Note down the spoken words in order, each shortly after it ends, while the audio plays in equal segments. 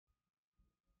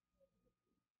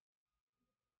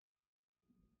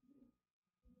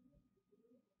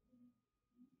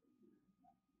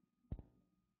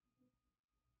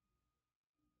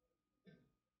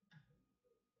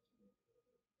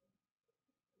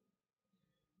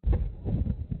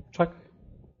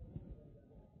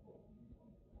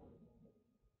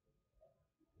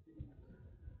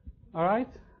All right.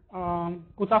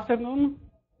 Good afternoon,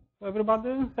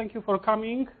 everybody. Thank you for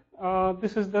coming.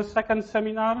 This is the second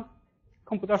seminar,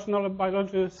 computational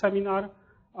biology seminar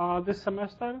this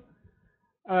semester.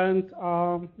 And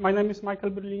my name is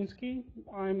Michael Berlinski.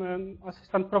 I'm an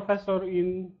assistant professor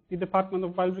in the Department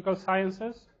of Biological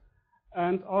Sciences.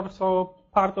 And also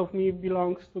part of me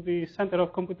belongs to the Center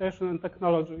of Computation and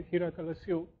Technology here at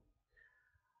LSU.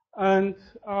 And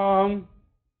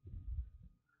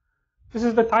this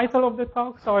is the title of the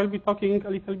talk, so I'll be talking a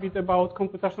little bit about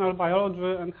computational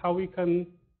biology and how we can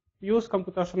use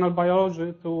computational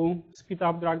biology to speed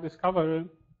up drug discovery.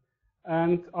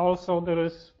 And also there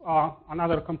is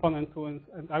another component to it,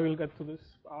 and I will get to this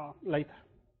later.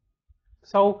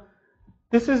 So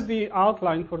this is the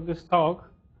outline for this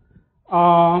talk.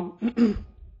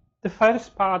 The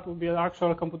first part will be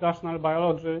actual computational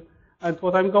biology, and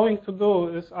what I'm going to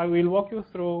do is I will walk you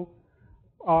through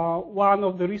one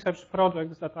of the research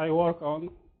projects that I work on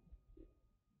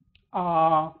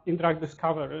in drug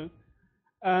discovery.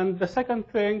 And the second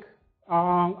thing,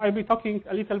 I'll be talking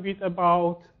a little bit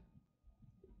about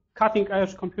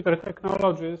cutting-edge computer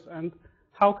technologies and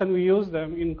how can we use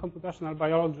them in computational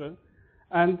biology.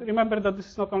 And remember that this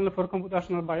is not only for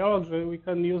computational biology, we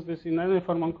can use this in any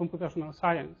form of computational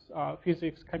science,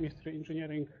 physics, chemistry,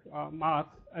 engineering,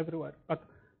 math, everywhere. But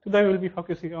today we'll be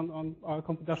focusing on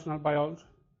computational biology.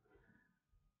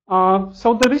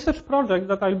 So the research project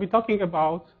that I'll be talking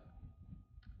about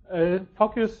is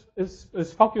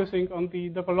focusing on the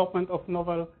development of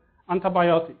novel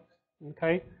antibiotics,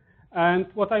 okay? And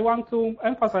what I want to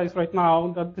emphasize right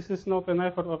now that this is not an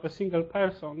effort of a single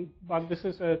person, but this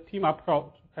is a team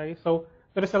approach, okay? So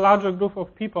there is a larger group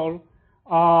of people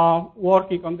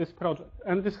working on this project.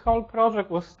 And this whole project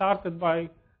was started by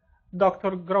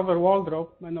Dr. Grover Waldrop.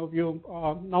 Many of you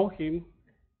know him.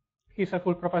 He's a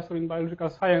full professor in biological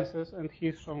sciences, and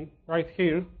he's shown right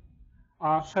here,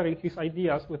 sharing his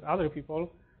ideas with other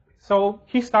people. So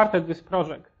he started this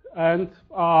project, and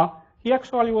he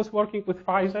actually was working with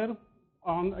Pfizer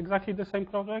on exactly the same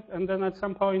project, and then at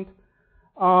some point,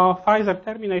 Pfizer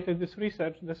terminated this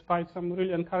research despite some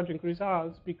really encouraging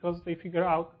results because they figured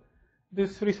out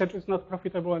this research is not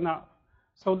profitable enough.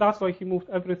 So that's why he moved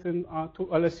everything to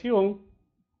LSU,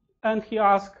 and he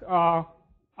asked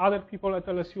other people at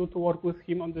LSU to work with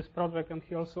him on this project, and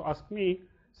he also asked me,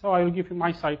 so I will give you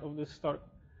my side of this story.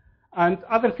 And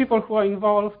other people who are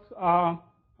involved,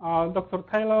 Dr.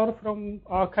 Taylor from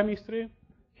chemistry,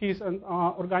 he's an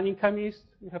organic chemist.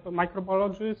 We have a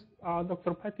microbiologist,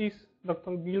 Dr. Pettis,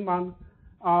 Dr. Gilman,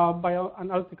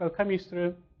 bioanalytical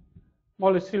chemistry,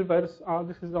 Molly Silvers,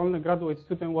 this is the only graduate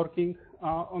student working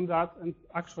on that, and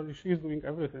actually she's doing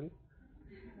everything.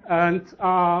 And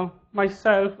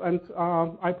myself, and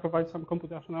I provide some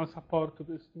computational support to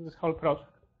this whole project.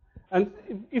 And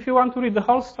if you want to read the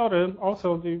whole story,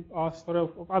 also the story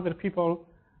of other people,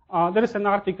 there is an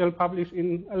article published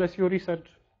in LSU Research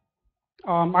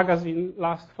magazine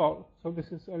last fall. So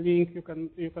this is a link, you can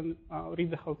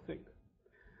read the whole thing.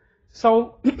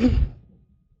 So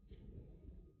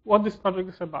what this project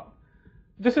is about.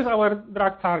 This is our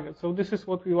drug target. So this is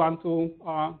what we want to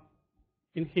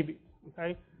inhibit,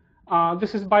 okay?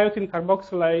 This is biotin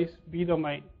carboxylase B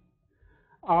domain.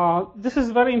 This is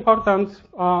very important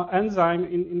enzyme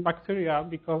in bacteria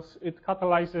because it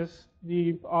catalyzes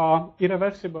the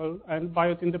irreversible and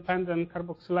biotin-dependent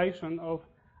carboxylation of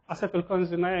acetyl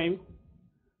coenzyme A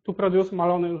to produce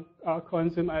malonyl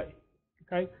coenzyme A,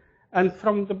 okay? And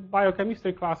from the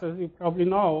biochemistry classes, you probably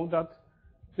know that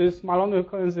this malonyl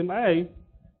coenzyme A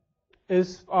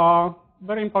is a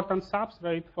very important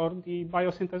substrate for the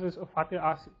biosynthesis of fatty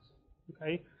acids.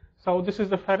 Okay, so this is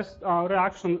the first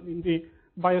reaction in the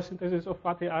biosynthesis of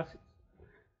fatty acids.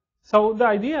 So the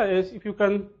idea is if you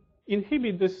can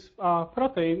inhibit this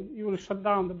protein, you will shut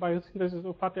down the biosynthesis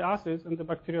of fatty acids and the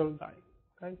bacteria will die.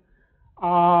 Okay,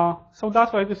 so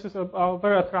that's why this is a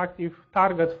very attractive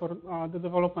target for the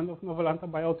development of novel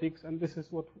antibiotics, and this is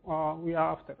what we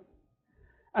are after.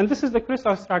 And this is the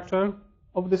crystal structure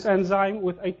of this enzyme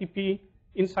with ATP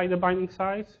inside the binding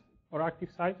sites, or active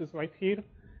site is right here.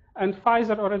 And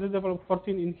Pfizer already developed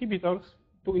 14 inhibitors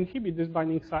to inhibit this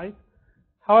binding site.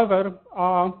 However,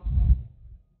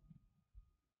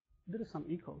 there is some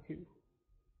echo here.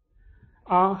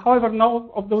 However, none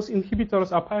of those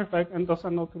inhibitors are perfect, and those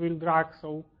are not real drugs,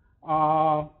 so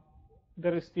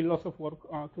there is still lots of work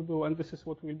to do, and this is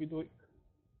what we'll be doing.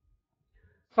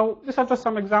 So these are just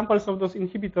some examples of those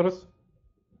inhibitors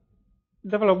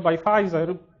developed by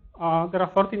Pfizer. There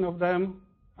are 14 of them.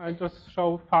 I just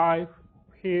show 5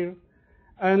 here.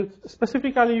 And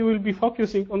specifically, you will be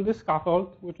focusing on this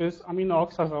scaffold, which is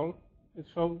aminooxazole. It's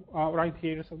shown right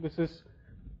here. So this is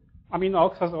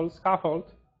amino-oxazole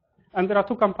scaffold. And there are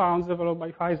two compounds developed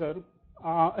by Pfizer.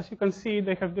 As you can see,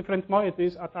 they have different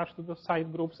moieties attached to the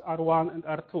side groups R1 and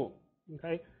R2.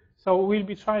 Okay? So we'll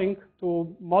be trying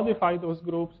to modify those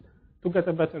groups to get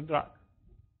a better drug.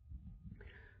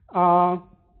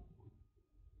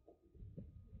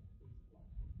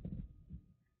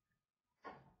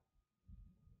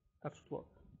 That should work.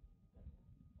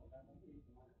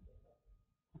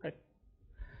 Okay.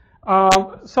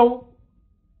 So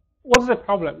what's the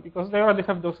problem? Because they already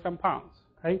have those compounds.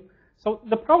 Okay. So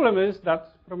the problem is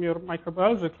that from your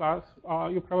microbiology class,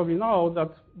 you probably know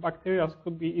that bacteria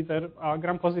could be either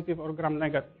gram-positive or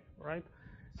gram-negative, right?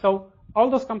 So all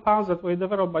those compounds that were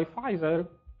developed by Pfizer,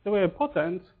 they were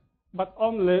potent, but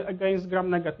only against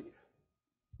gram-negative.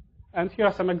 And here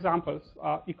are some examples,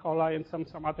 E. coli and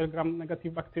some other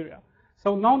gram-negative bacteria.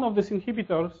 So none of these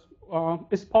inhibitors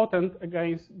is potent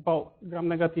against both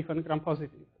gram-negative and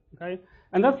gram-positive, okay?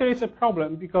 And that creates a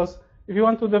problem because if you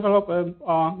want to develop a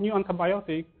new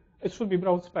antibiotic, it should be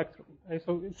broad spectrum, okay?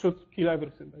 So it should kill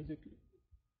everything, basically.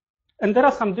 And there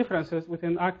are some differences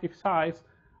within active sites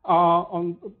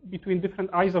between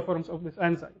different isoforms of this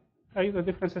enzyme. Okay? The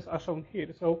differences are shown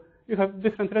here. So you have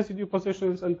different residue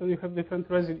positions, and then you have different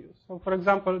residues. So for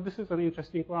example, this is an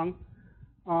interesting one.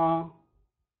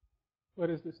 Where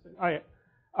is this thing?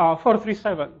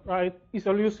 437, right?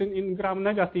 Isoleucine in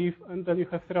gram-negative, and then you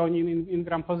have threonine in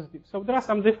gram-positive. So there are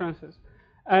some differences.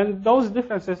 And those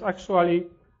differences actually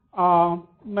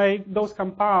make those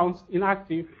compounds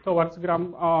inactive towards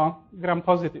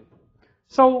gram-positive.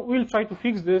 So we'll try to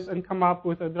fix this and come up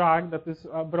with a drug that is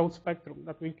broad spectrum,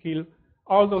 that will kill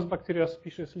all those bacteria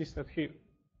species listed here.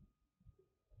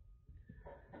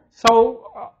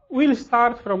 So we'll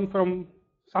start from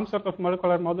some sort of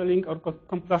molecular modeling or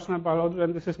computational biology,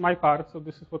 and this is my part, so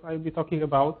this is what I'll be talking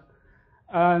about.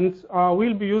 And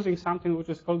we'll be using something which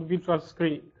is called virtual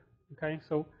screening. Okay,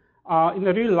 so in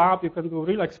a real lab, you can do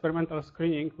real experimental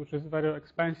screening, which is very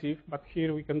expensive, but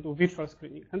here we can do virtual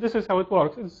screening. And this is how it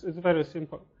works. It's very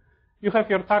simple. You have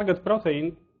your target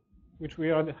protein, which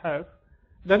we already have.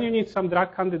 Then you need some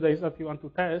drug candidates that you want to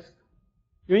test.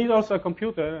 You need also a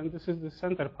computer, and this is the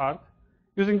center part.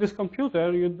 Using this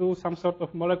computer, you do some sort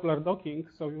of molecular docking.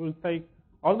 So you will take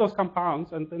all those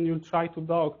compounds, and then you'll try to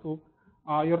dock to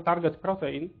your target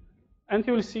protein. And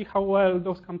you will see how well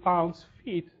those compounds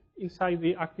fit inside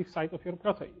the active site of your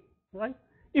protein, right?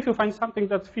 If you find something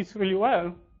that fits really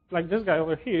well, like this guy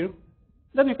over here,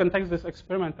 then you can test this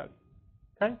experimentally,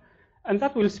 okay? And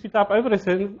that will speed up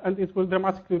everything, and it will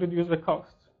dramatically reduce the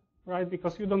cost, right?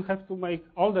 Because you don't have to make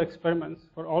all the experiments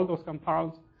for all those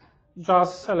compounds.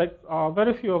 Just select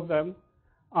very few of them,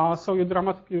 so you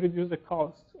dramatically reduce the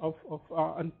cost of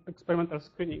an experimental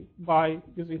screening by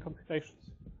using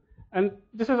computations. And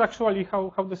this is actually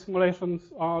how the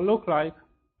simulations look like.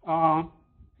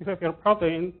 You have your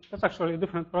protein. That's actually a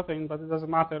different protein, but it doesn't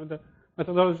matter. The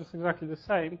methodology is exactly the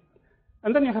same.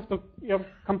 And then you have your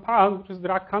compound, which is the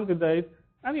drug candidate,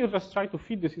 and you just try to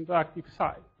feed this into active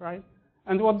site, right?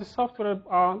 And what the software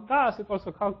does, it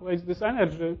also calculates this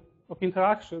energy of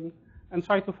interaction and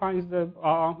try to find the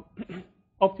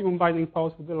optimum binding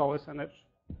pose with the lowest energy.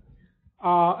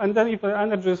 And then if the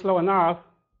energy is low enough,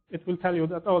 it will tell you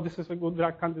that, oh, this is a good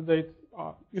drug candidate.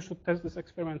 You should test this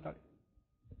experimentally.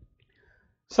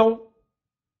 So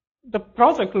the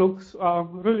project looks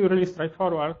really, really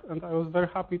straightforward, and I was very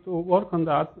happy to work on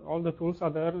that. All the tools are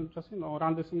there, and just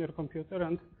run this in your computer,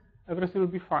 and everything will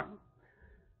be fine.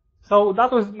 So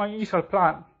that was my initial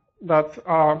plan that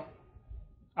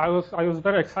I was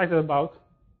very excited about.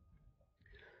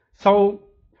 So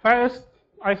first,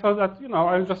 I thought that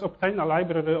I'll just obtain a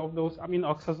library of those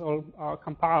amino-oxazole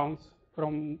compounds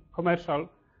from commercial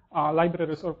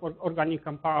libraries of organic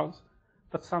compounds.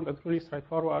 That sounded really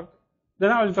straightforward.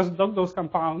 Then I'll just dock those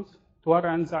compounds to our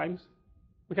enzymes.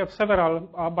 We have several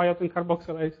biotin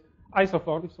carboxylase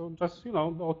isoforms, so just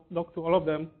dock to all of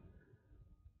them.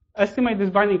 Estimate this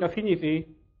binding affinity,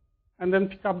 and then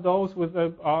pick up those with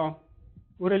a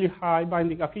really high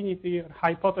binding affinity or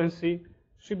high potency,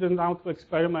 ship them down to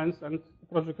experiments, and the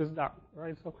project is done,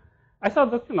 right? So I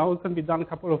thought that it can be done in a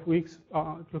couple of weeks.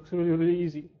 It looks really, really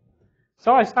easy.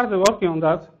 So I started working on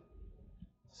that.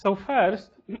 So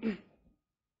first,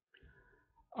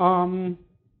 I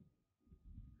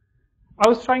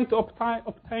was trying to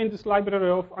obtain this library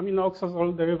of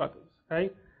amino-oxazole derivatives, okay?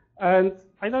 And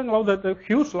I downloaded a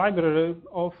huge library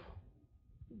of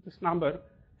this number,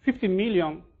 50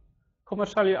 million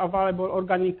commercially available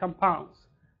organic compounds.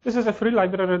 This is a free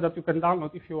library that you can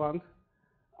download if you want.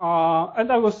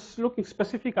 And I was looking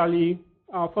specifically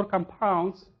for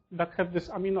compounds that have this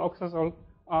amino-oxazole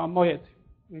moiety.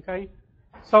 Okay,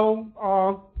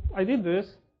 so I did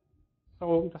this.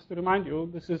 So just to remind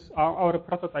you, this is our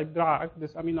prototype drug,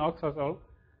 this amino-oxazole,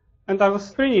 and I was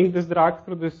screening this drug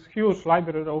through this huge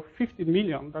library of 50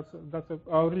 million. That's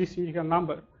a really significant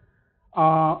number.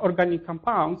 Organic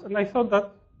compounds, and I thought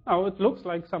that it looks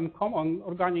like some common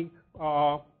organic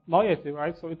moiety,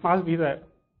 right? So it must be there.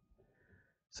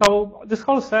 So this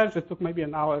whole search, it took maybe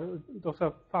an hour. It was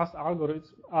a fast algorithm.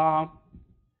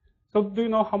 So do you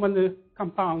know how many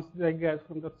compounds did I get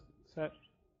from that search?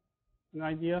 Any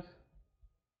ideas?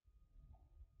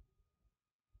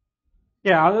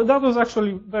 Yeah, that was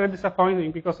actually very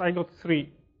disappointing because I got 3,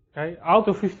 okay, out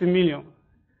of 50 million.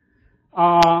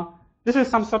 This is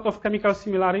some sort of chemical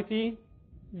similarity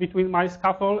between my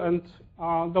scaffold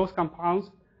and those compounds.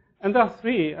 And there are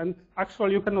 3, and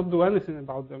actually you cannot do anything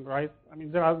about them, right? I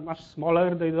mean, they are much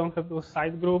smaller, they don't have those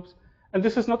side groups. And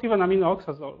this is not even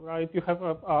amino-oxazole, right? You have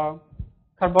a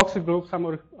carboxyl group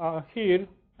somewhere here,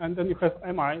 and then you have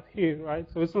amide here, right?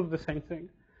 So it's not the same thing.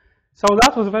 So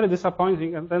that was very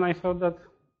disappointing, and then I thought that,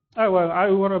 oh, well, I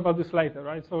will worry about this later,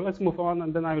 right? So let's move on,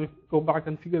 and then I will go back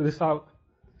and figure this out.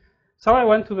 So I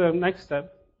went to the next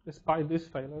step, despite this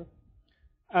failure,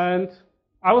 and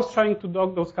I was trying to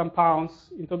dock those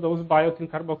compounds into those biotin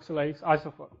carboxylase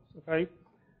isoforms, okay?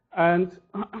 And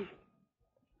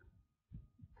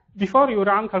before you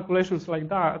run calculations like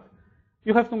that,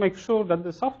 you have to make sure that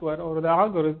the software or the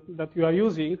algorithm that you are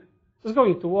using is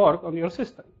going to work on your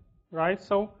system, right?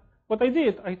 So what I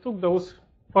did, I took those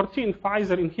 14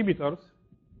 Pfizer inhibitors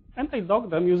and I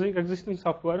docked them using existing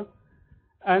software,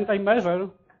 and I measure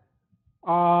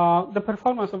the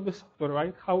performance of the software,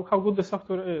 right? How good the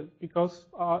software is. Because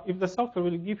if the software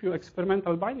will give you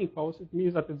experimental binding posts, it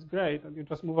means that it's great and you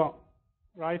just move on,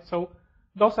 right? So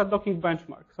those are docking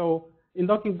benchmarks. So in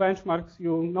docking benchmarks,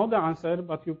 you know the answer,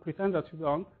 but you pretend that you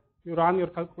don't. You run your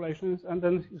calculations, and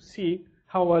then you see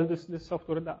how well this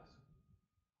software does.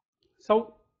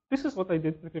 So this is what I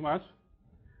did pretty much.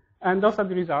 And those are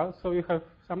the results. So you have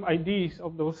some IDs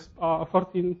of those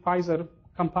 14 Pfizer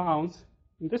compounds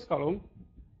in this column.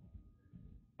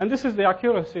 And this is the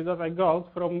accuracy that I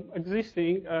got from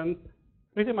existing and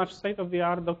pretty much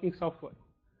state-of-the-art docking software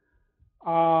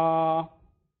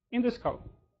in this column,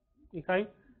 okay?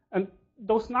 And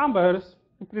those numbers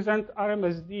represent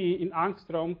RMSD in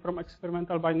angstrom from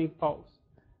experimental binding posts.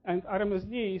 And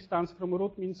RMSD stands from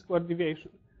root mean square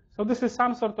deviation. So this is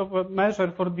some sort of a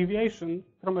measure for deviation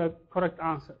from a correct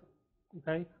answer,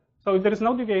 okay? So if there is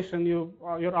no deviation,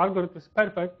 your algorithm is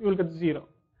perfect, you will get 0.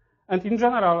 And in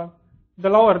general, the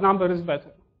lower number is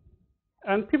better.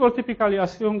 And people typically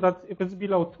assume that if it's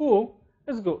below 2,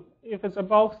 it's good. If it's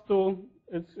above 2,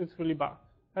 it's really bad,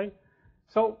 okay?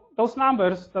 So those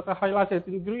numbers that are highlighted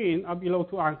in green are below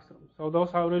 2 angstrom. So those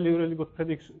are really, really good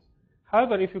predictions.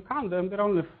 However, if you count them, they're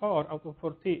only 4 out of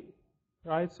 14,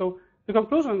 right? So the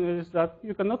conclusion is that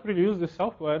you cannot really use the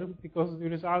software because the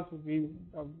result would be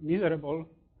miserable.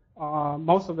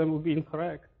 Most of them would be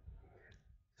incorrect.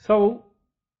 So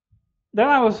then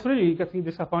I was really getting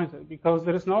disappointed because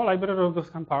there is no library of those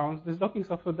compounds. This docking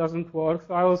software doesn't work,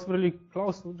 so I was really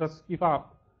close to just give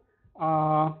up.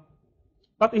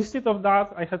 But instead of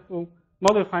that, I had to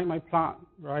modify my plan,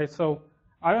 right? So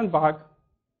I went back,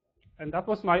 and that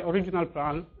was my original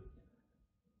plan.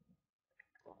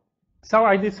 So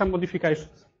I did some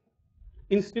modifications.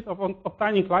 Instead of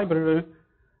obtaining library,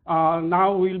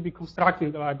 now we'll be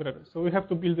constructing the library. So we have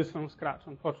to build this from scratch,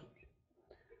 unfortunately.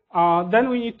 Then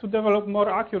we need to develop more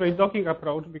accurate docking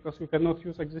approach because we cannot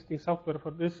use existing software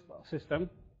for this system.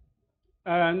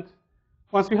 And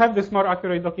once we have this more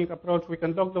accurate docking approach, we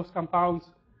can dock those compounds,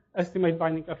 estimate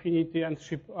binding affinity, and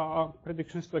ship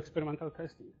predictions to experimental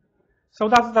testing. So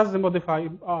that's the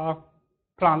modified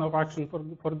plan of action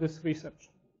for this research.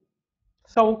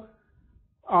 So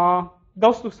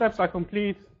those 2 steps are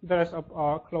complete. The rest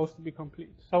are close to be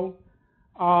complete. So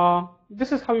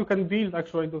this is how you can build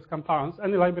actually those compounds,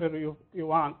 any library you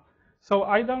want. So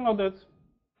I downloaded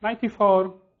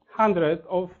 9,400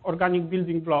 of organic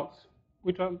building blocks,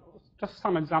 which are just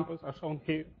some examples are shown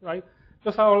here, right?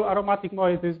 Those are all aromatic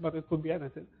moieties, but it could be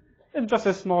anything. It's just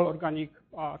a small organic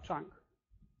chunk.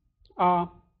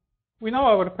 We know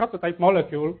our prototype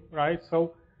molecule, right?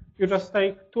 So you just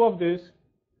take 2 of these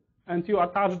and you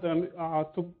attach them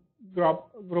to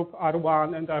group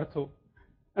R1 and R2.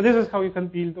 And this is how you can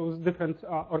build those different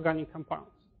organic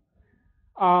compounds.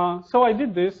 So I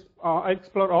did this. I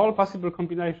explored all possible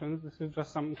combinations. This is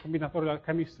just some combinatorial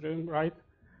chemistry, right?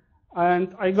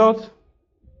 And I got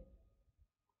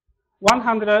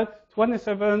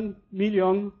 127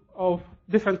 million of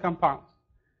different compounds.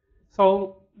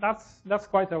 So that's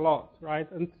quite a lot, right?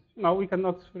 And we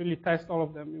cannot really test all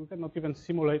of them. We cannot even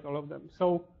simulate all of them.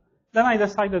 So then I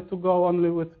decided to go only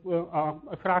with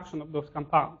a fraction of those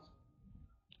compounds.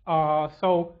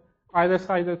 So I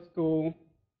decided to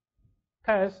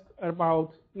test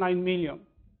about 9 million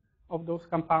of those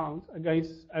compounds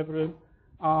against every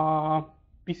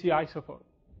PC isoform.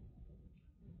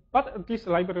 But at least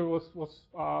a library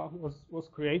was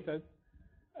created,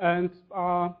 and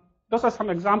those are some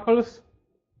examples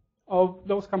of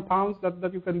those compounds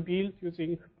that you can build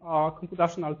using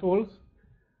computational tools.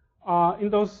 In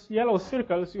those yellow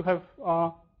circles, you have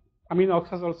amino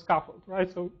oxazole scaffold, right?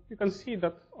 So you can see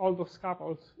that all those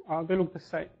scaffolds, they look the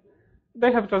same.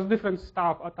 They have just different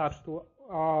stuff attached to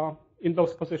in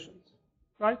those positions,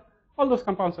 right? All those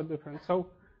compounds are different. So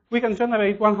we can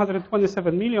generate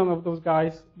 127 million of those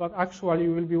guys, but actually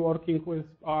we will be working with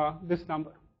this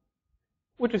number,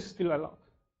 which is still a lot.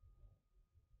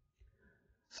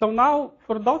 So now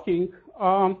for docking,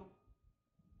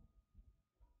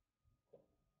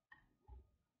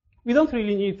 we don't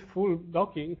really need full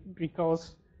docking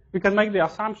because we can make the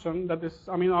assumption that this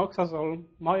amino oxazole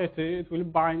moiety, it will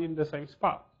bind in the same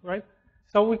spot, right?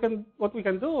 So what we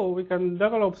can do, we can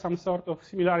develop some sort of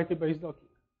similarity-based docking.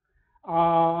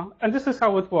 And this is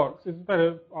how it works. It's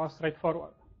very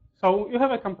straightforward. So you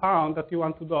have a compound that you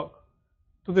want to dock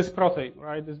to this protein,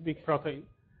 right, this big protein.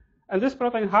 And this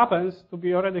protein happens to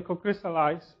be already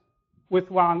co-crystallized with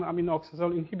one amino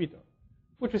oxazole inhibitor,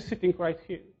 which is sitting right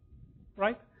here,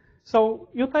 right? So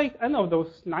you take any of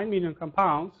those 9 million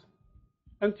compounds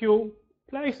and you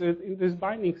place it in this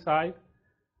binding site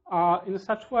in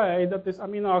such way that this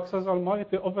amino oxazole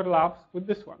moiety overlaps with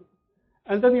this one.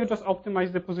 And then you just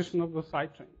optimize the position of those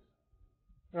side chains,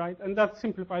 right? And that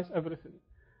simplifies everything.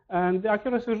 And the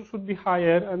accuracy should be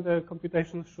higher, and the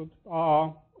computation should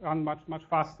run much, much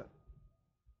faster.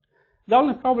 The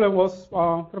only problem was,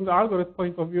 from the algorithm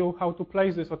point of view, how to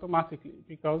place this automatically,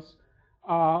 because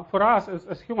for us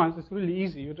as humans, it's really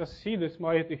easy. You just see this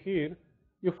moiety here,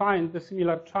 you find the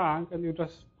similar chunk, and you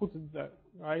just put it there,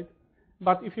 right?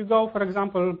 But if you go, for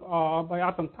example, by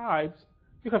atom types,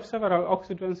 you have several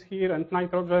oxygens here and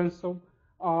nitrogens, so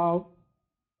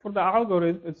for the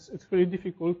algorithm, it's really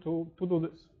difficult to do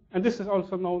this. And this is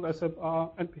also known as a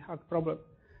NP-hack problem.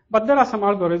 But there are some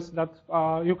algorithms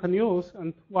that you can use,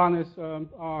 and one is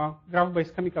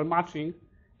graph-based chemical matching.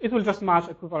 It will just match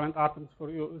equivalent atoms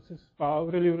for you. This is a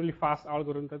really, really fast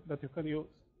algorithm that you can use.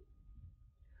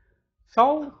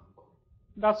 So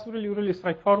that's really, really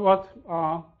straightforward.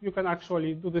 You can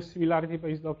actually do this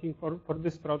similarity-based docking for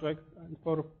this project and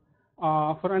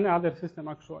for any other system,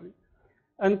 actually.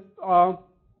 And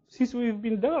since we've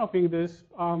been developing this,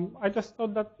 I just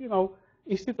thought that,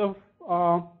 instead of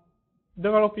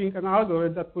developing an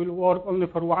algorithm that will work only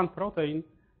for one protein,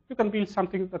 you can build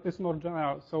something that is more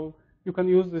general. So you can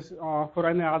use this for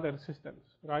any other systems,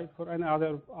 right? For any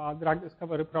other drug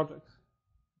discovery projects.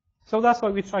 So that's why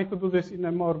we try to do this in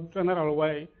a more general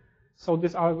way, so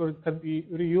this algorithm can be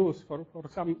reused for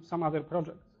some other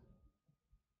projects.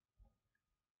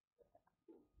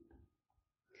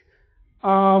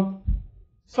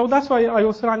 So that's why I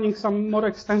was running some more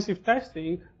extensive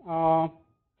testing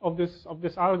of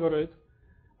this algorithm,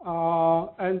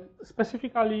 and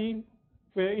specifically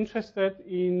we're interested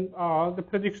in the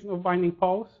prediction of binding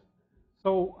pose.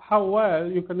 So how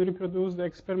well you can reproduce the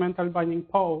experimental binding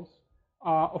pose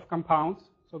of compounds.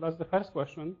 So that's the first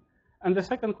question. And the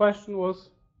second question was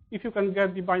if you can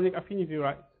get the binding affinity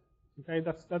right. Okay,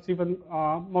 that's even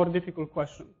more difficult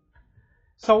question.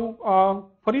 So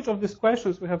for each of these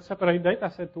questions, we have separate data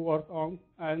set to work on,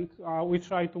 and we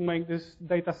try to make this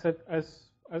data set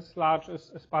as large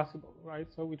as possible, right?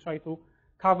 So we try to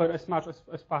cover as much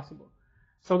as possible.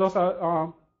 So those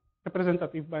are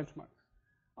representative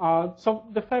benchmarks. So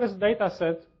the first data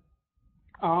set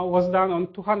was done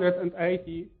on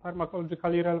 280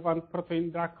 pharmacologically relevant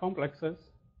protein drug complexes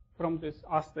from this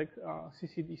Aztec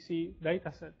CCDC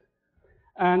dataset.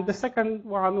 And the second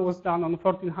one was done on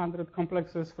 1,400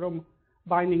 complexes from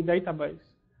binding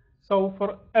database. So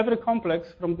for every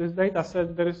complex from this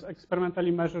dataset, there is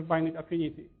experimentally measured binding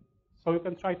affinity. So you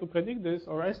can try to predict this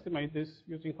or estimate this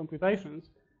using computations,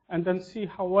 and then see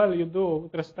how well you do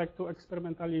with respect to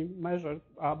experimentally measured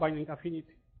binding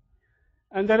affinity.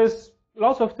 And there is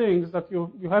lots of things that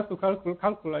you have to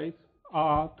calculate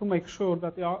to make sure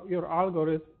that your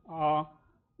algorithm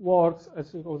works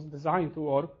as it was designed to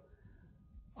work.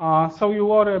 So you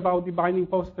worry about the binding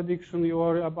pose prediction, you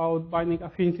worry about binding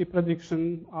affinity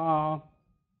prediction.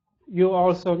 You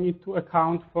also need to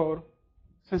account for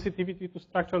sensitivity to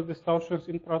structural distortions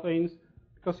in proteins,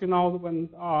 because when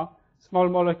small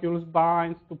molecules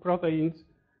bind to proteins,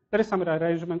 there is some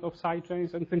rearrangement of side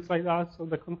chains and things like that, so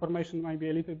the conformation might be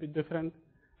a little bit different,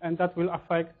 and that will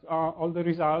affect all the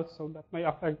results, so that may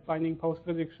affect binding pose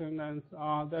prediction and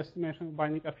the estimation of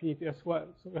binding affinity as well.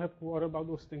 So we have to worry about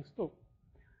those things too.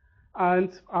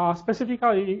 And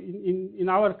specifically in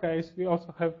our case, we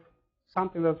also have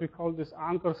something that we call this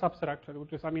anchor substructure,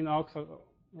 which is amino oxidol,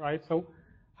 right? So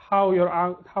how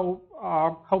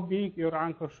big your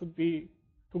anchor should be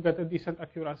to get a decent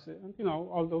accuracy, and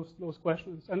all those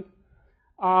questions. And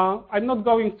I'm not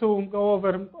going to go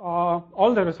over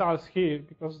all the results here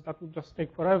because that would just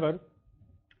take forever.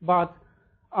 But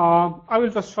I will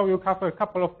just show you a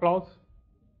couple of plots.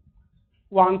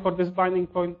 One for this binding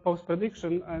point post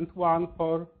prediction and one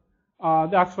for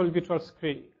the actual virtual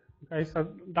screening. Okay, so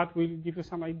that will give you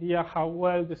some idea how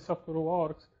well this software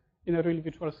works in a real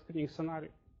virtual screening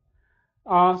scenario.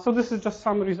 So this is just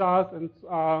some result, and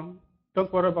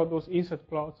don't worry about those inset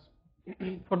plots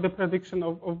for the prediction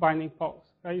of binding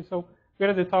pose. Right? So we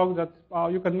already talked that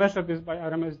you can measure this by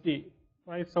RMSD.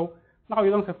 Right? So now you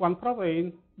don't have one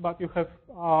protein, but you have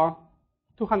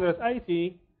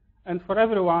 280. And for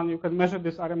everyone, you can measure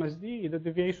this RMSD, the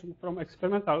deviation from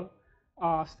experimental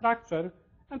structure,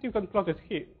 and you can plot it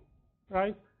here,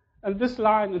 right? And this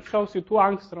line, it shows you 2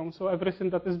 angstroms, so everything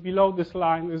that is below this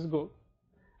line is good.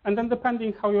 And then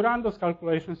depending how you run those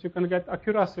calculations, you can get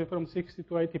accuracy from 60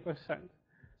 to 80%.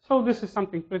 So this is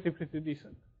something pretty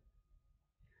decent.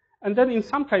 And then in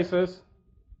some cases,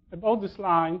 above this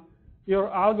line,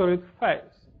 your algorithm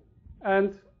fails.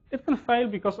 And it can fail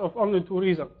because of only 2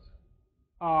 reasons.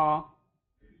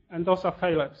 And those are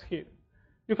failures here.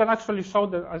 You can actually show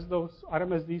them as those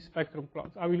RMSD spectrum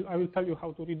plots. I will tell you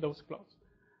how to read those plots.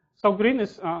 So green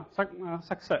is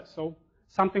success. So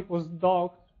something was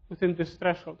docked within this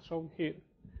threshold shown here.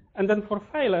 And then for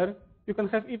failure, you can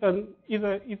have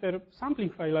either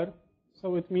sampling failure.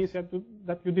 So it means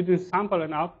that you didn't sample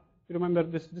enough. You remember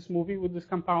this movie with this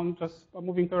compound just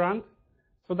moving around?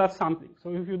 So that's sampling.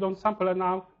 So if you don't sample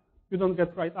enough, you don't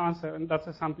get right answer, and that's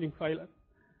a sampling failure.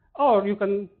 Or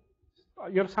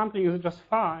your sampling is just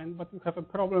fine, but you have a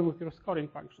problem with your scoring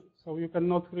function. So you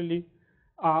cannot really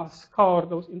score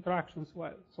those interactions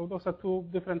well. So those are 2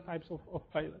 different types of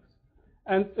failures.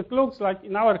 And it looks like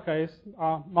in our case,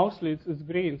 mostly it's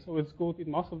green, so it's good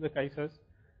in most of the cases.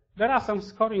 There are some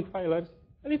scoring failures,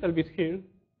 a little bit here,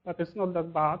 but it's not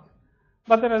that bad.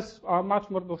 But there is much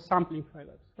more those sampling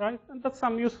failures, right? And that's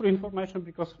some useful information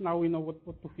because now we know what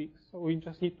to fix. So we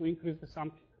just need to increase the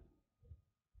sampling.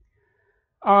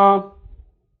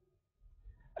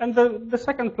 And the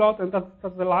second plot, and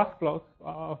that's the last plot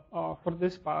for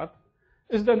this part,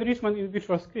 is the enrichment in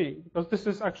virtual screening, because this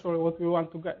is actually what we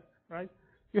want to get, right?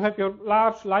 You have your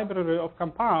large library of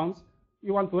compounds,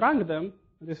 you want to rank them,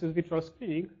 this is virtual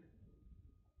screening,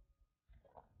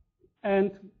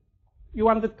 and you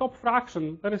want the top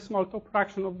fraction, very small top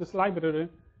fraction of this library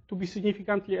to be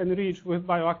significantly enriched with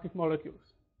bioactive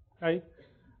molecules, okay?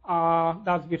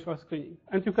 That's virtual screening.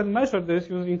 And you can measure this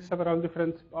using several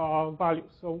different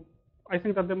values. So I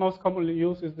think that the most commonly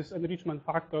used is this enrichment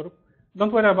factor.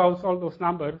 Don't worry about all those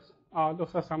numbers.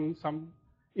 Those are some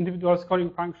individual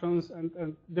scoring functions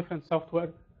and different software.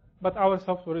 But our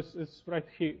software is right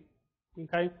here,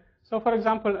 okay? So for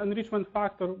example, enrichment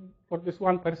factor for this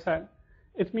 1%,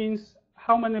 it means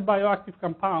how many bioactive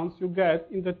compounds you get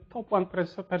in the top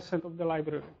 1% of the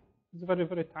library. It's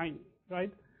very tiny,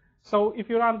 right? So if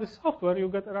you run this software, you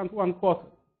get around 1/4.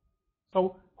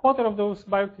 So 1/4 of those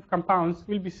bioactive compounds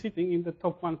will be sitting in the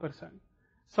top 1%.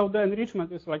 So the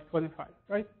enrichment is like 25,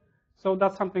 right? So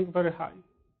that's something very high.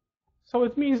 So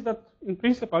it means that in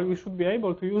principle, we should be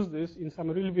able to use this in some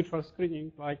real virtual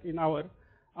screening, like in our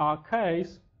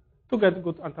case, to get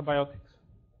good antibiotics.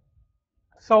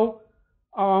 So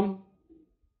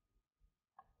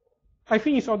I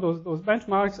finished all those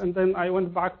benchmarks, and then I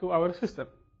went back to our system.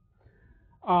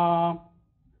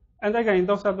 And again,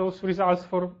 those are those results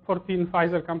for 14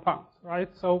 Pfizer compounds,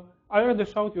 right? So I already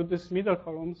showed you this middle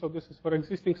column, so this is for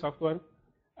existing software.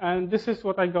 And this is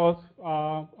what I got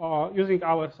using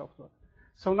our software.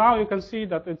 So now you can see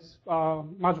that it's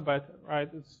much better, right?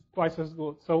 It's twice as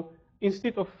good. So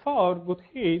instead of 4 good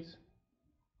hits,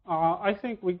 I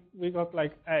think we got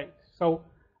like 8. So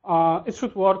it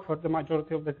should work for the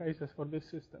majority of the cases for this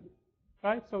system,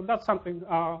 right? So that's something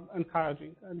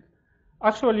encouraging. And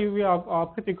actually, we are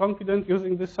pretty confident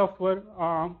using this software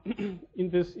in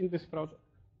this project.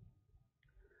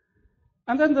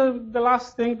 And then the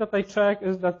last thing that I check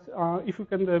is that if you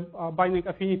can the binding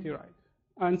affinity right.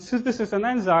 And since this is an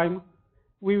enzyme,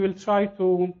 we will try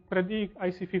to predict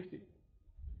IC50.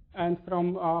 And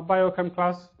from biochem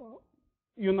class,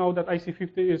 you know that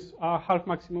IC50 is a half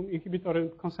maximum inhibitory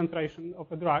concentration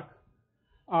of a drug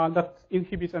that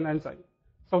inhibits an enzyme.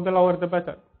 So the lower, the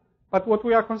better. But what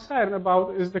we are concerned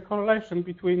about is the correlation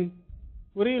between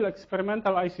real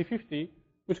experimental IC50,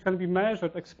 which can be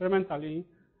measured experimentally,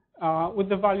 with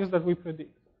the values that we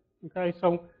predict. Okay,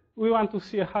 so we want to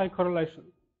see a high correlation,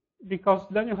 because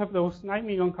then you have those 9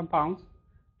 million compounds.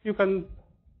 You can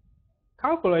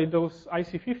calculate those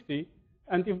IC50,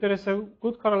 and if there is a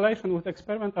good correlation with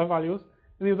experimental values,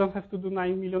 then you don't have to do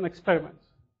 9 million experiments,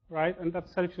 right? And that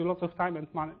saves you lots of time and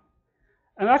money.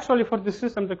 And actually, for this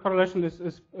system, the correlation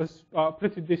is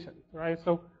pretty decent, right?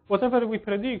 So whatever we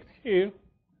predict here,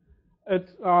 it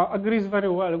agrees very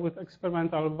well with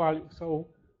experimental value. So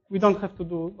we don't have to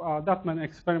do that many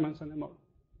experiments anymore.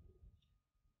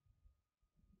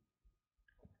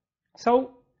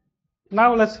 So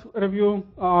now let's review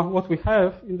what we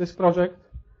have in this project.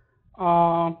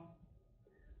 And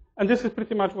this is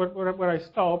pretty much where I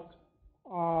stopped.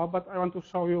 But I want to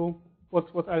show you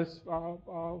what else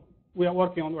we are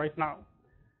working on right now.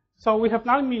 So we have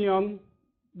 9 million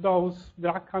those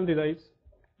drug candidates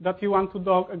that you want to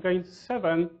dock against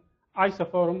 7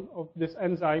 isoforms of this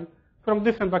enzyme from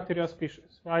different bacterial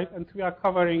species, right? And we are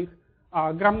covering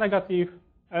gram-negative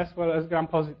as well as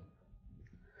gram-positive.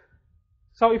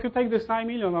 So if you take this 9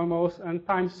 million almost and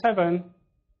times 7,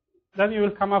 then you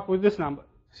will come up with this number,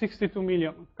 62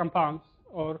 million compounds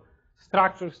or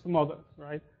structures to model,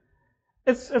 right?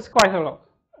 It's quite a lot.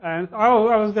 And I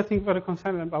was getting very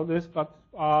concerned about this, but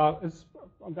it's,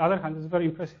 on the other hand, it's a very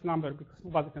impressive number because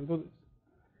nobody can do this.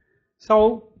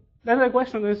 So then the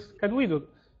question is, can we do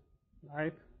this,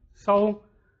 right? So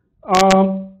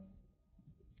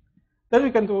then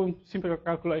we can do simple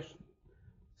calculation.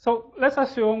 So let's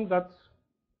assume that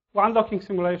one docking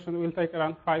simulation will take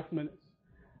around 5 minutes.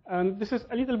 And this is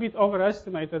a little bit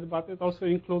overestimated, but it also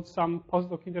includes some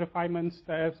post-docking refinement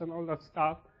steps and all that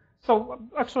stuff. So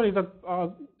actually,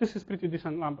 this is pretty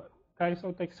decent number. Okay, so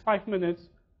it takes 5 minutes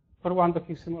for one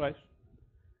docking simulation.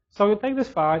 So you take this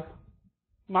 5,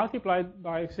 multiply it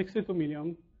by 62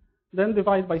 million, then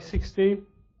divide by 60,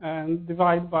 and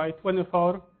divide by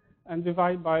 24, and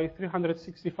divide by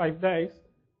 365 days.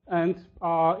 And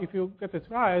if you get it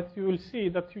right, you will see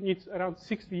that you need around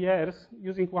 60 years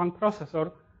using one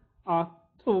processor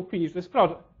to finish this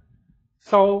project.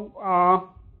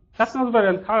 So that's not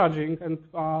very encouraging, and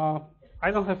I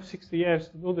don't have 60 years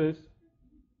to do this.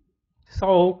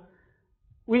 So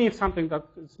we need something that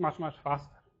is much, much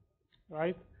faster,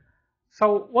 right?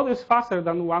 So what is faster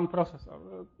than one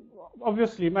processor?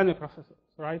 Obviously, many processors,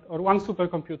 right? Or one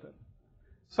supercomputer.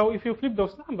 So if you flip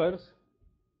those numbers,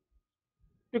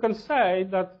 you can say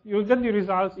that you'll get the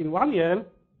results in 1 year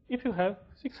if you have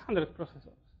 600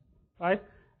 processors, right?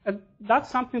 And that's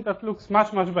something that looks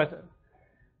much, much better.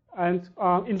 And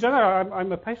in general,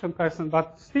 I'm a patient person,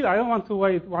 but still I don't want to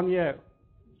wait 1 year,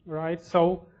 right?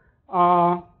 So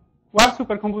one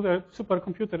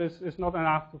supercomputer is not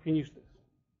enough to finish this.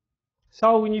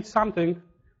 So we need something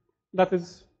that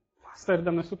is faster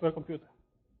than a supercomputer.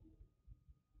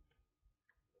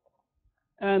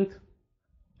 And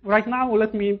right now,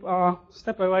 let me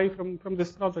step away from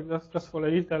this project just for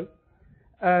a little.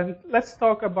 And let's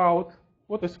talk about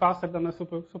what is faster than a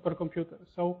supercomputer.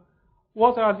 So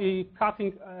what are the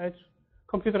cutting-edge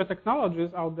computer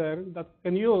technologies out there that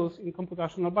can use in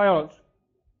computational biology?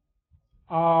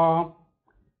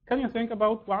 Can you think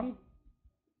about one?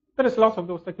 There is lots of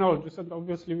those technologies, and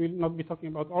obviously we'll not be talking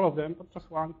about all of them, but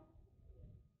just one.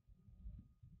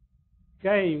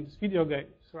 Games, video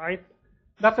games, right?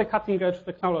 That's a cutting-edge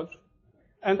technology.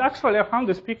 And actually, I found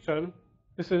this picture.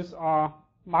 This is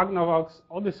Magnavox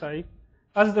Odyssey.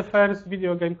 That's the first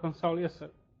video game console, yes, sir.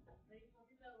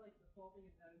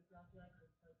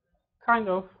 Kind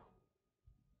of.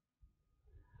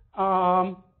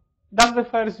 That's the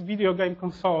first video game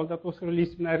console that was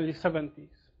released in the early 70s,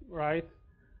 right?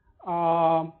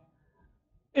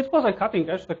 It was a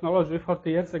cutting-edge technology 40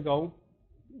 years ago.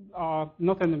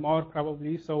 Not anymore,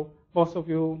 probably. So most of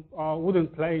you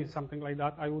wouldn't play something like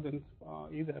that. I wouldn't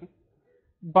either.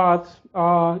 But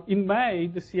in May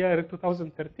this year,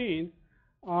 2013,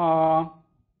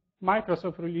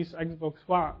 Microsoft released Xbox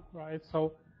One, right?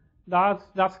 So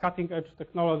that's cutting-edge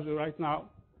technology right now.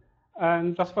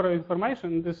 And just for your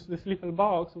information, this little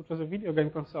box, which is a video game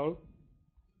console,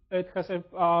 it has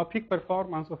a peak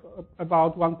performance of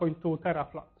about 1.2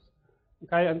 teraflops.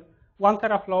 Okay, and 1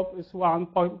 teraflop is one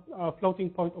floating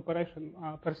point operation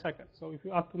per second. So if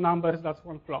you add 2 numbers, that's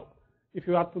 1 flop. If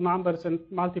you add 2 numbers and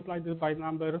multiply this by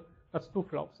number, that's 2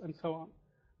 flops, and so on.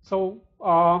 So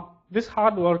this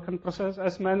hardware can process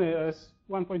as many as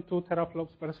 1.2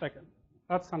 teraflops per second.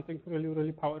 That's something really,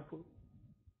 really powerful.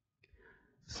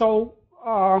 So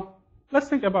let's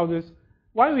think about this.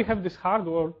 Why we have this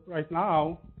hardware right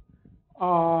now?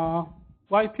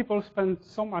 Why people spend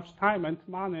so much time and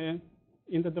money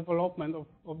in the development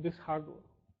of this hardware?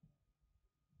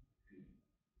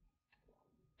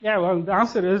 Yeah, well, the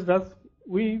answer is that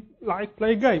we like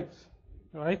play games,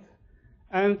 right?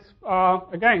 And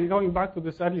again, going back to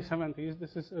this early 70s,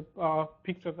 this is a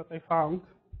picture that I found.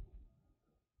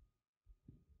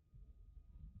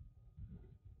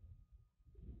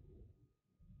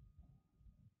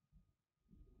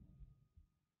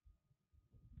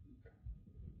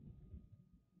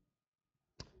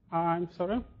 I'm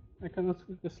sorry, I cannot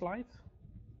switch the slides.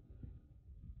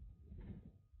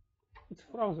 It's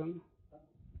frozen.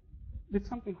 Did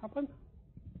something happen?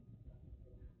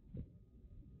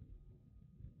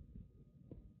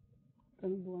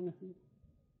 Can't do anything.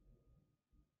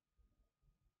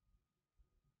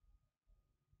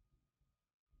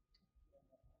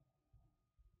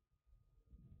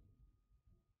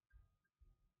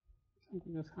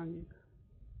 Something is hanging.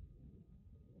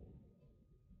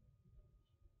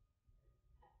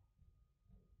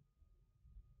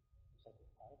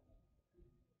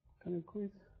 Can you quit?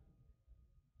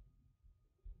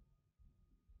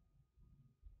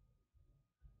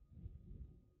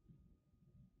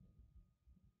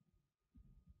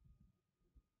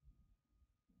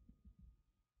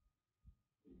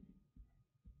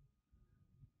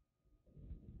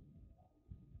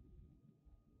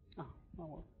 Oh,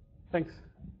 well. Thanks.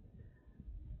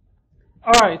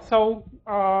 All right, so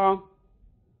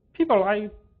people,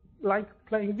 I like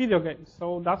playing video games,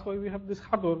 so that's why we have this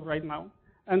hardware right now.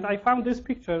 And I found this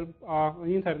picture on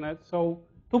the internet. So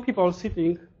two people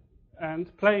sitting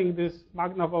and playing this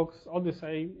Magnavox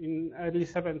Odyssey in early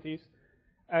 70s.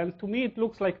 And to me, it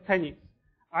looks like tennis.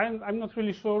 I'm not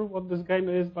really sure what this game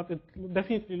is, but it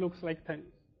definitely looks like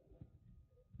tennis.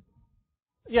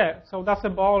 Yeah, so that's a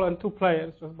ball and two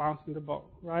players just bouncing the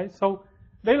ball, right? So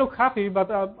they look happy, but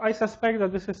I suspect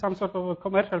that this is some sort of a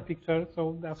commercial picture,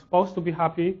 so they're supposed to be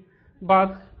happy.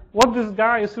 But what this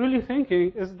guy is really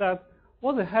thinking is that,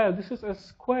 what the hell, this is a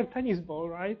square tennis ball,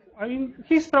 right? I mean,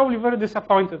 he's probably very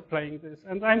disappointed playing this,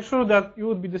 and I'm sure that you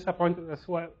would be disappointed as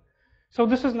well. So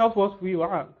this is not what we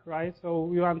want, right? So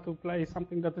we want to play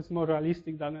something that is more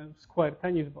realistic than a square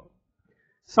tennis ball.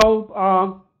 So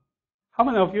how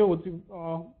many of you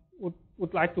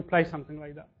would like to play something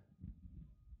like that?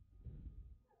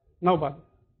 Nobody.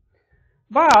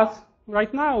 But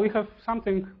right now we have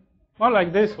something more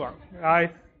like this one,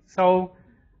 right? So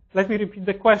let me repeat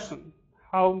the question.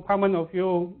 How many of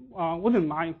you wouldn't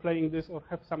mind playing this or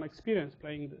have some experience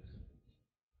playing this?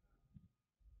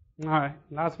 All right,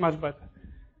 that's much better.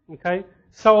 Okay,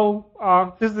 so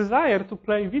this desire to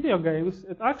play video games,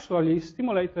 it actually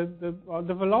stimulated the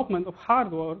development of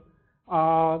hardware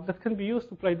that can be used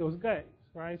to play those games,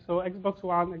 right? So Xbox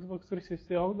One, Xbox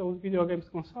 360, all those video games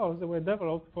consoles, they were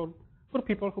developed for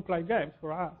people who play games,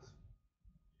 for us.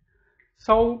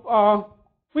 So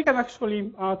we can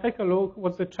actually take a look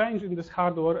what's the change in this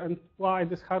hardware and why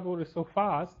this hardware is so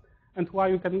fast and why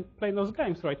you can play those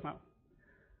games right now.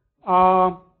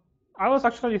 I was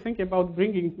actually thinking about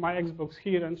bringing my Xbox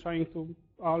here and trying to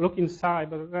look inside,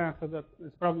 but then I thought that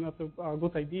it's probably not a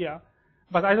good idea.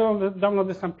 But I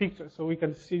downloaded some pictures so we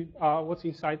can see what's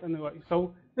inside anyway.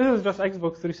 So this is just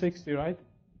Xbox 360, right?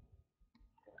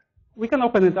 We can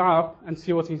open it up and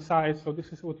see what's inside. So this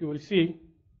is what you will see.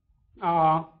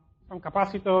 Some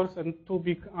capacitors and two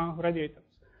big radiators.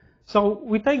 So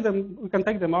we can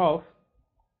take them off.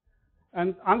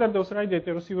 And under those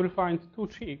radiators, you will find two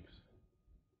chips.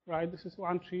 Right, this is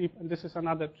one chip, and this is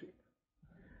another chip.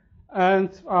 And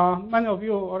many of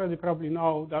you already probably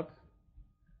know that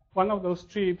one of those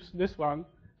chips, this one,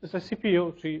 is a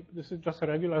CPU chip. This is just a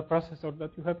regular processor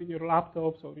that you have in your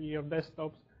laptops or in your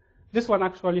desktops. This one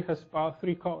actually has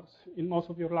 3 cores. In most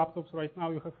of your laptops right now,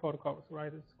 you have 4 cores,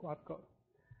 right? It's quad core.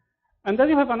 And then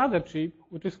you have another chip,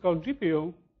 which is called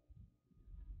GPU.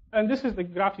 And this is the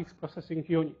graphics processing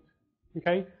unit,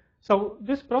 okay? So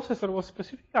this processor was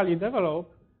specifically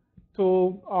developed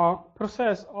to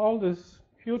process all this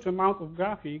huge amount of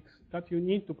graphics that you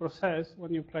need to process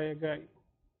when you play a game.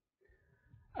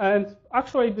 And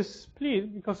actually this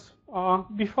split, because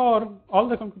before all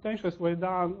the computations were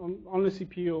done on only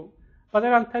CPU, but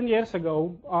around 10 years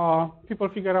ago, people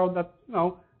figured out that,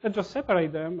 let's just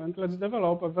separate them and let's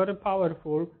develop a very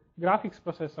powerful graphics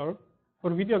processor for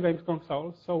video games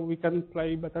consoles so we can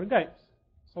play better games.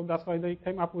 So that's why they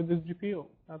came up with this GPU,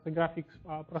 that's a graphics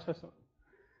processor.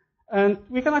 And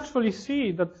we can actually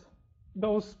see that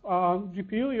those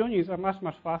GPU units are much,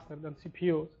 much faster than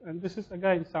CPUs. And this is,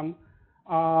 again, some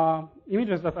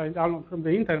images that I download from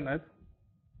the internet.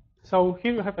 So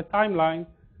here you have a timeline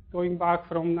going back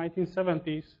from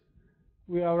 1970s.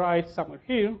 We are right somewhere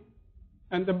here.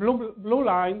 And the blue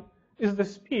line is the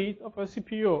speed of a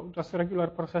CPU, just a regular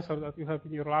processor that you have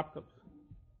in your laptops.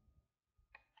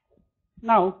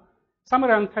 Now,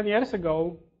 somewhere around 10 years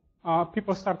ago,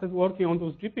 people started working on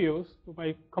those GPUs to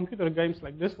make computer games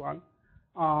like this one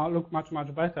look much,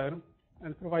 much better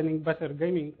and providing better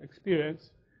gaming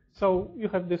experience. So you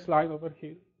have this line over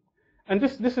here. And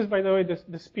this is, by the way,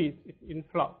 the speed in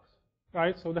flops,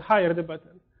 right? So the higher, the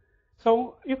better.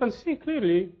 So you can see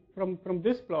clearly from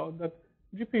this plot that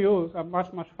GPUs are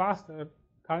much, much faster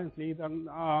currently than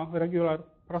regular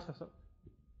processors.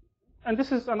 And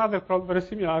this is another plot very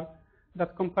similar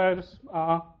that compares,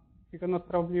 you cannot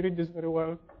probably read this very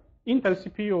well, Intel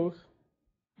CPUs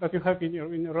that you have in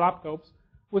your laptops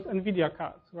with NVIDIA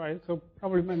cards, right? So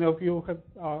probably many of you have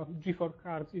GeForce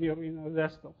cards in your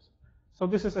desktops. So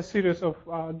this is a series of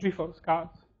GeForce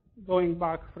cards going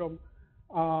back from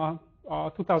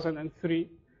 2003.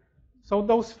 So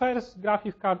those first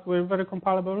graphics cards were very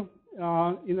comparable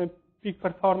in a peak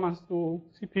performance to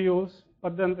CPUs,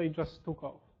 but then they just took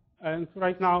off. And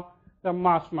right now, they're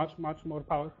much, much, much more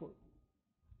powerful,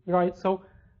 right? So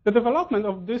the development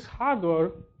of this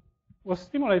hardware was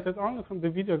stimulated only from the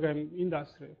video game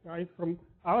industry, right? From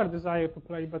our desire to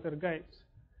play better games.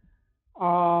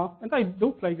 And I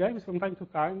do play games from time to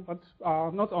time, but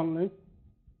not only.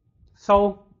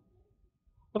 So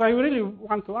what I really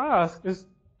want to ask is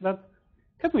that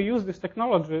can we use this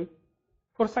technology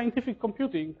for scientific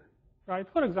computing, right?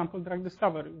 For example, drug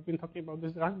discovery. We've been talking about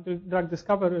this drug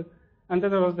discovery, and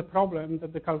then there was the problem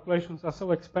that the calculations are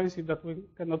so expensive that we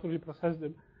cannot really process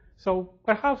them. So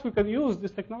perhaps we can use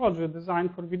this technology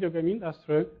designed for video game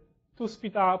industry to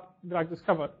speed up drug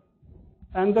discovery.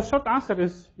 And the short answer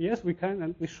is yes, we can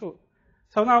and we should.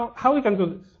 So now, how we can do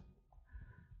this?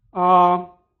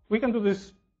 We can do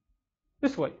this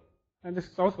way, and this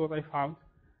is also what I found.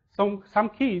 Some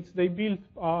kids, they build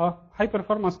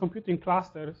high-performance computing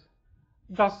clusters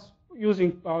just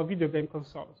using video game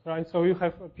consoles, right? So you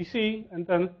have a PC, and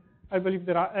then I believe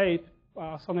there are 8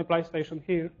 Sony PlayStation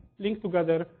here linked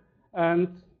together, and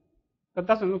that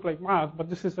doesn't look like much, but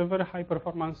this is a very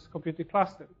high-performance computing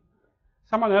cluster.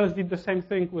 Someone else did the same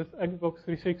thing with Xbox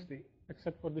 360,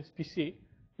 except for this PC.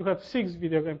 You have 6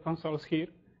 video game consoles here,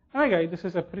 and again, this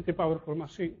is a pretty powerful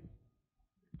machine.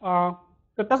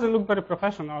 That doesn't look very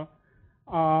professional.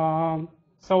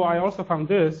 So I also found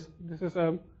this. This is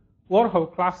a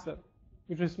Warhol cluster,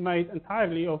 which is made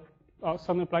entirely of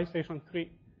Sony PlayStation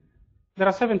 3. There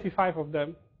are 75 of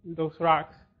them in those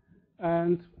racks.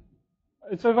 And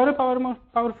it's a very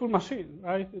powerful machine,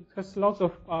 right? It has lots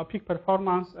of peak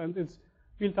performance, and it's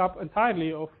built up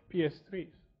entirely of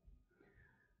PS3s.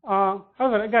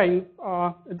 However, again,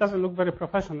 it doesn't look very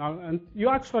professional, and you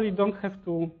actually don't have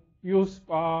to use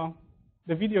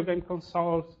the video game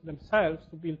consoles themselves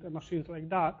to build machines like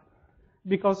that,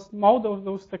 because most of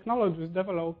those technologies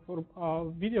developed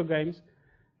for video games,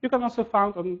 you can also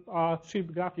find on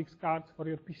cheap graphics cards for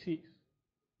your PCs.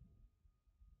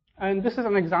 And this is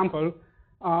an example.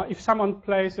 If someone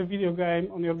plays a video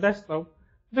game on your desktop,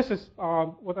 this is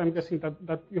what I'm guessing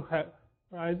that you have,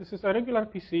 right? This is a regular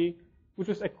PC, which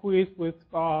is equipped with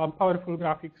powerful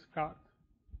graphics card.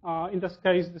 In this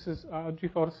case, this is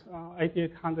GeForce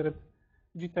 8800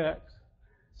 GTX.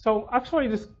 So actually,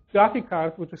 this graphic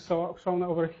card, which is shown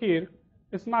over here,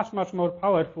 is much, much more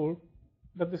powerful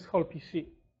than this whole PC,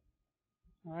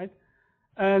 right?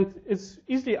 And it's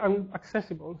easily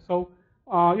accessible. So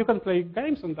you can play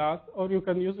games on that, or you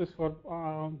can use this for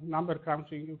number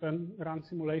crunching. You can run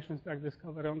simulations like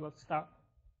Discovery on that stuff.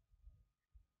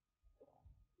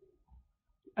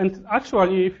 And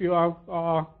actually, if you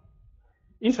are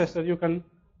interested, you can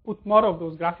put more of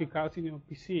those graphic cards in your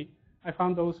PC. I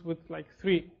found those with like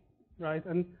 3, right?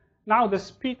 And now the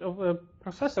speed of the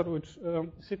processor, which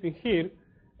is sitting here,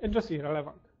 is just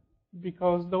irrelevant,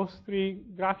 because those 3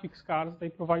 graphics cards, they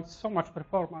provide so much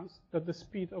performance that the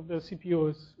speed of the CPU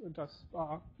is just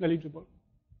negligible.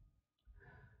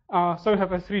 So you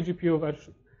have a 3 GPU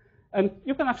version. And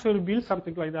you can actually build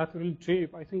something like that really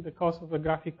cheap. I think the cost of a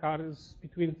graphic card is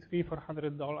between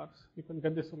 $300–400. You can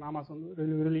get this on Amazon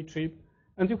really, really cheap.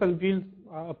 And you can build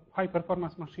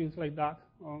high-performance machines like that,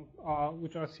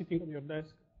 which are sitting on your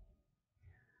desk.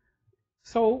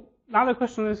 So now the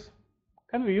question is,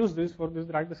 can we use this for this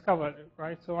drug discovery,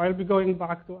 right? So I'll be going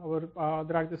back to our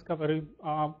drug discovery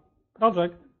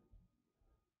project.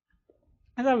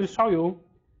 And I will show you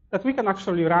that we can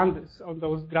actually run this on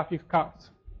those graphics cards.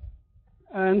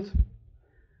 And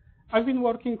I've been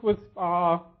working with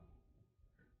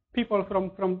people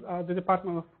from the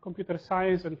Department of Computer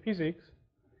Science and Physics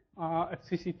at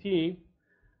CCT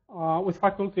with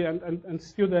faculty and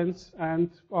students, and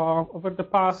over the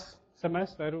past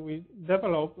semester, we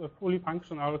developed a fully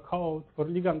functional code for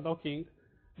ligand docking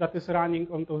that is running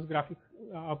on those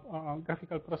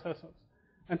graphical processors.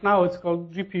 And now it's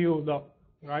called GPU dock,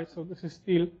 right? So this is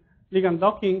still ligand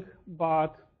docking,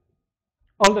 but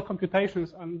all the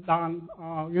computations are done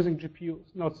using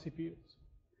GPUs, not CPUs.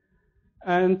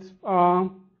 And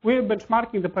we're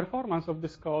benchmarking the performance of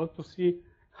this code to see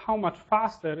how much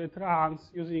faster it runs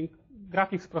using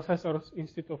graphics processors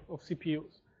instead of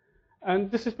CPUs. And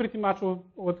this is pretty much what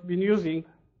we've been using.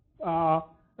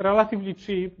 Relatively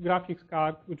cheap graphics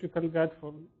card, which you can get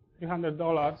for $300,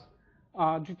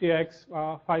 GTX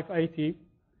 580.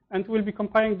 And we'll be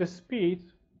comparing the speed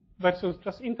versus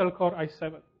just Intel Core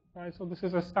i7. Right? So this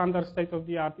is a standard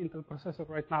state-of-the-art Intel processor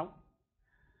right now.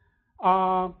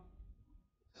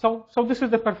 So this is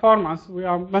the performance. We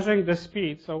are measuring the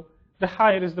speed. So the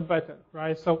higher is the better,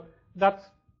 right? So that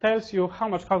tells you how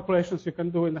much calculations you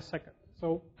can do in a second.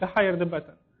 So the higher, the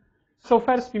better. So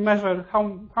first we measure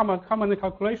how many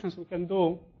calculations we can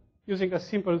do using a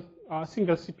simple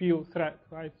single CPU thread,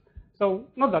 right? So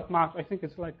not that much. I think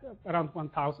it's like around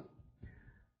 1,000.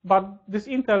 But this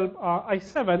Intel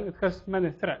i7, it has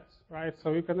many threads, right?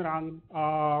 So you can run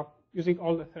using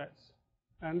all the threads.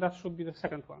 And that should be the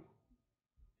second one.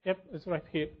 Yep, it's right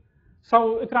here.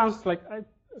 So it runs like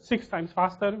 6 times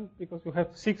faster because you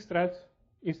have 6 threads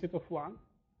instead of 1.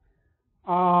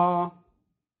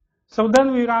 So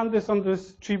then we ran this on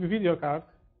this cheap video card,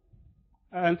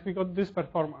 and we got this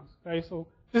performance. Okay, so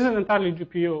this is entirely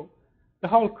GPU. The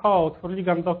whole code for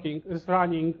ligand docking is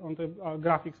running on the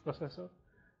graphics processor.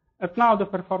 And now the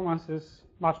performance is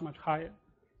much, much higher.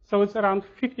 So it's around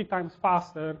 50 times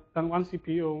faster than one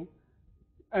CPU,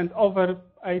 and over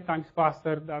 8 times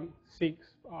faster than 6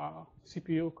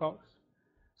 CPU cores.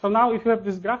 So now if you have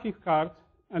this graphics card,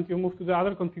 and you move to the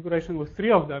other configuration with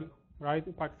 3 of them, right?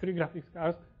 You pack 3 graphics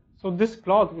cards. So this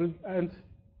plot will end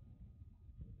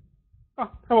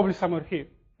probably somewhere here,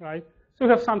 right? So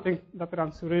you have something that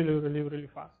runs really, really, really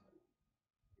fast.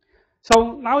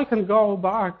 So now we can go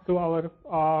back to our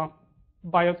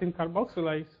biotin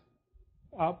carboxylase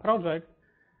project,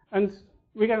 and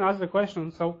we can ask the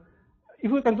question, so if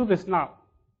we can do this now,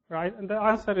 right? And the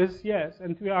answer is yes,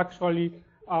 and we are actually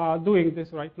doing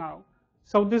this right now.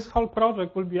 So this whole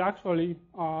project will be actually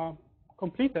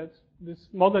completed, this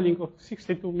modeling of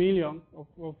 62 million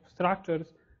of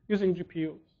structures using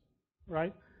GPUs,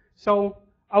 right? So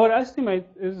our estimate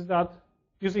is that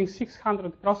using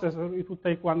 600 processors, it would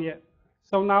take 1 year.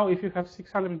 So now if you have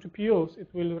 600 GPUs, it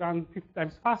will run 50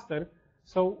 times faster.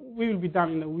 So we will be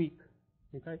done in a week,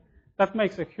 okay? That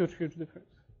makes a huge, huge difference.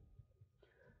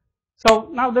 So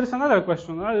now there is another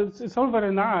question. It's all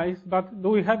very nice, but do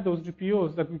we have those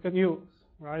GPUs that we can use,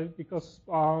 right? Because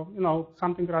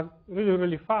something runs really,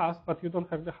 really fast, but you don't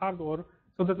have the hardware,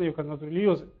 so that you cannot really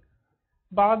use it.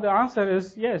 But the answer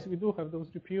is yes, we do have those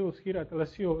GPUs here at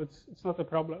LSU. It's not a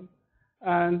problem.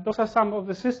 And those are some of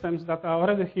the systems that are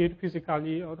already here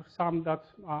physically, or some that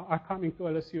are coming to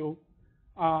LSU.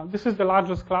 This is the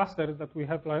largest cluster that we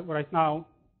have right now.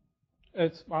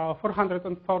 It's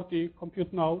 440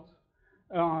 compute nodes.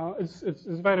 It's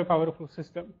a very powerful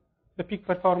system. The peak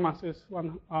performance is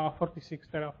 146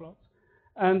 teraflops.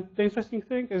 And the interesting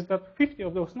thing is that 50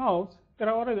 of those nodes, they're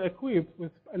already equipped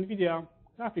with NVIDIA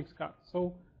graphics cards.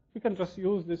 So we can just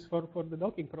use this for the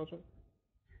docking project.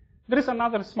 There is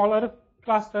another smaller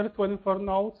cluster, 24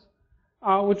 nodes,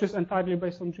 which is entirely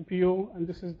based on GPU. And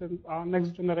this is the next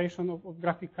generation of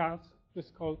graphic cards. This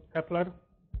is called Kepler.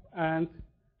 And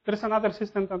there is another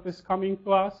system that is coming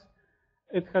to us.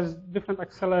 It has different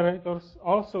accelerators,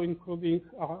 also including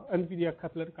NVIDIA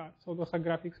Kepler cards. So those are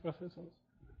graphics processors.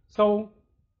 So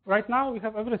right now we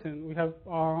have everything. We have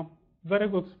very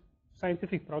good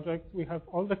scientific project. We have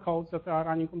all the codes that are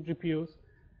running on GPUs,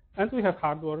 and we have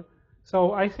hardware.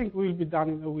 So I think we'll be done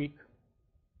in a week.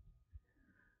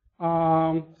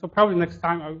 So probably next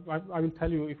time I will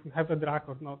tell you if we have a drag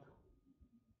or not.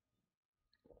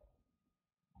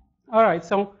 All right,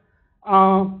 so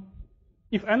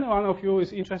if any one of you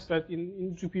is interested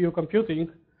in GPU computing,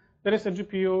 there is a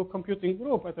GPU computing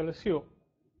group at LSU.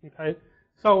 Okay,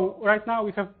 so right now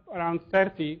we have around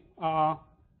 30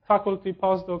 faculty,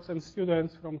 postdocs, and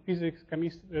students from physics,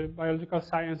 chemistry, biological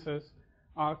sciences,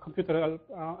 computer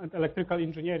and electrical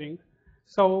engineering.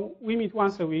 So we meet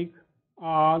once a week.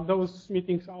 Those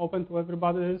meetings are open to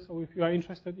everybody. So if you are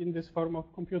interested in this form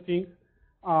of computing,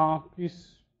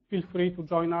 please feel free to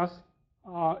join us.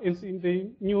 It's in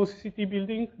the new CCT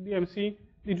building, DMC,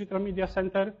 Digital Media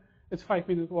Center. It's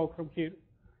 5-minute walk from here.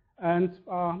 And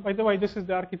by the way, this is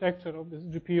the architecture of this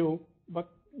GPU, but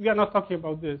we are not talking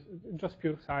about this. It's just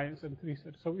pure science and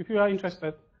research. So if you are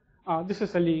interested, this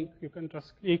is a link. You can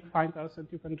just click, find us, and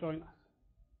you can join us.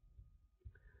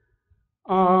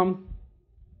 All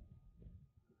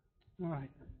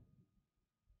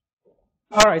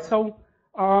right, so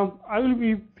I will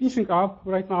be finishing up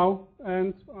right now,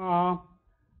 and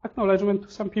acknowledgement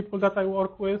to some people that I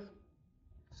work with.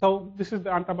 So this is the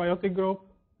antibiotic group,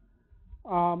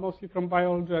 mostly from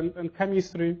biology and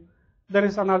chemistry. There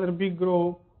is another big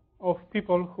group of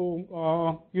people who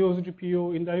use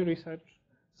GPU in their research.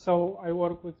 So I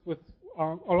work with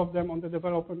all of them on the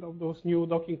development of those new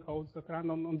docking codes that run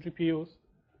on GPUs.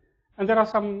 And there are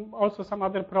also some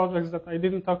other projects that I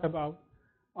didn't talk about,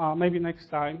 maybe next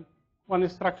time. One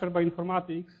is structured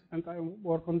bioinformatics, and I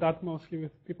work on that mostly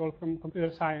with people from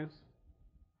computer science.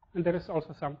 And there is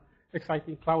also some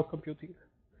exciting cloud computing.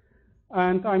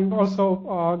 And I'm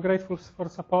also grateful for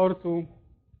support to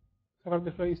several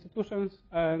different institutions,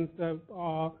 and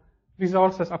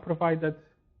resources are provided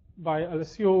by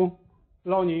LSU,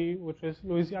 LONI, which is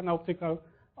Louisiana Optical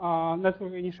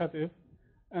Network Initiative,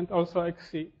 and also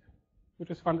XC, which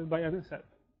is funded by NSF.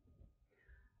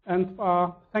 And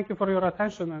thank you for your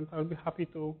attention, and I'll be happy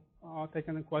to take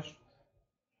any questions.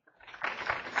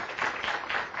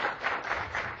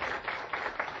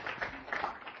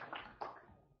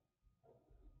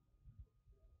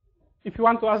 If you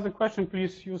want to ask the question,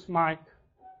 please use mic.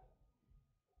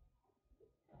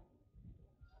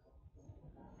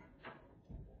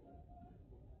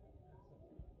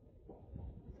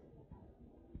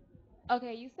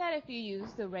 Okay, you said if you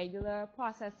use the regular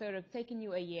process, it would have taken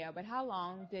you a year, but how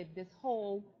long did this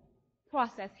whole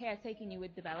process have taken you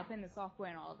with developing the software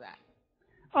and all of that?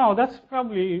 Oh, that's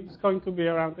probably going to be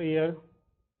around a year.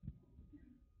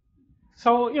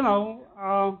 So,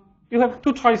 you have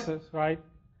two choices, right?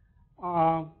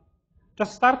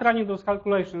 Just start running those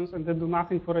calculations and then do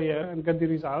nothing for a year and get the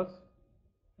results,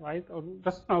 right? Or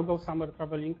just go somewhere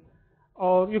traveling.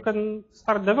 Or you can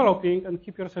start developing and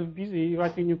keep yourself busy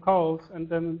writing new codes and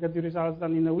then get the results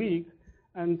done in a week.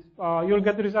 And you'll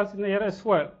get the results in a year as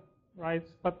well, right?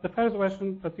 But the first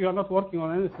version that you are not working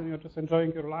on anything, you're just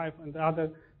enjoying your life, and the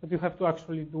other that you have to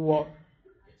actually do work.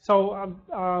 So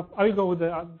I will go with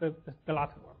the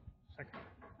latter one, second.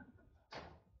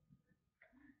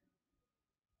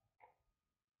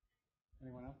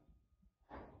 Anyone else?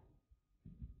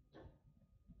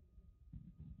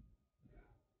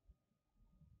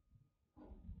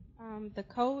 The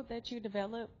code that you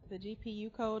developed, the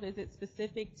GPU code, is it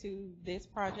specific to this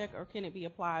project, or can it be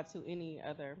applied to any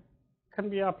other? Can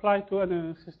be applied to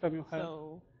any system you have.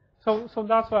 So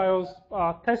that's why I was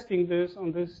testing this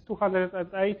on this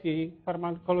 280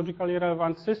 pharmacologically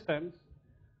relevant systems.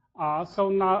 So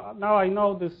now I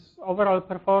know this overall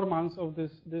performance of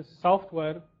this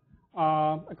software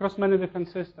across many different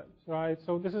systems, right?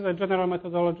 So this is a general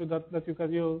methodology that you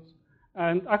can use.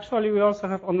 And actually, we also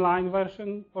have online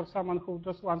version for someone who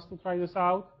just wants to try this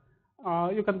out.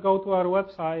 You can go to our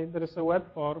website. There is a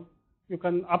web form. You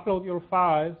can upload your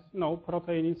files,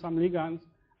 protein in some ligands,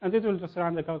 and it will just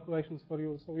run the calculations for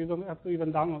you. So you don't have to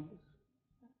even download this.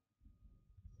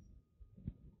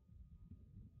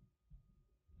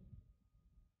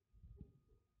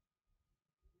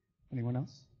 Anyone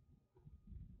else?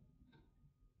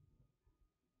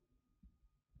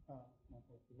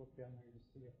 Look down there to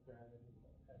see if Brad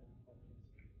had any questions.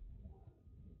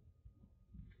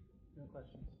 No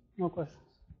questions? No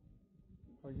questions.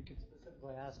 Or you could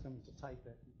specifically ask him to type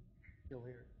it. He'll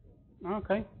hear it.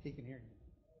 Okay. He can hear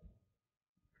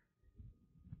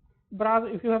you. Brad,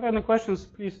 if you have any questions,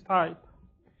 please type.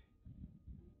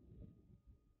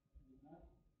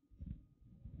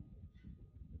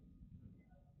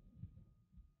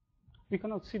 We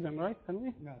cannot see them, right? Can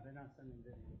we? No, they're not sending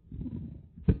video.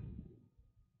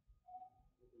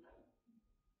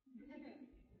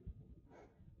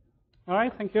 All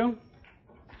right, thank you.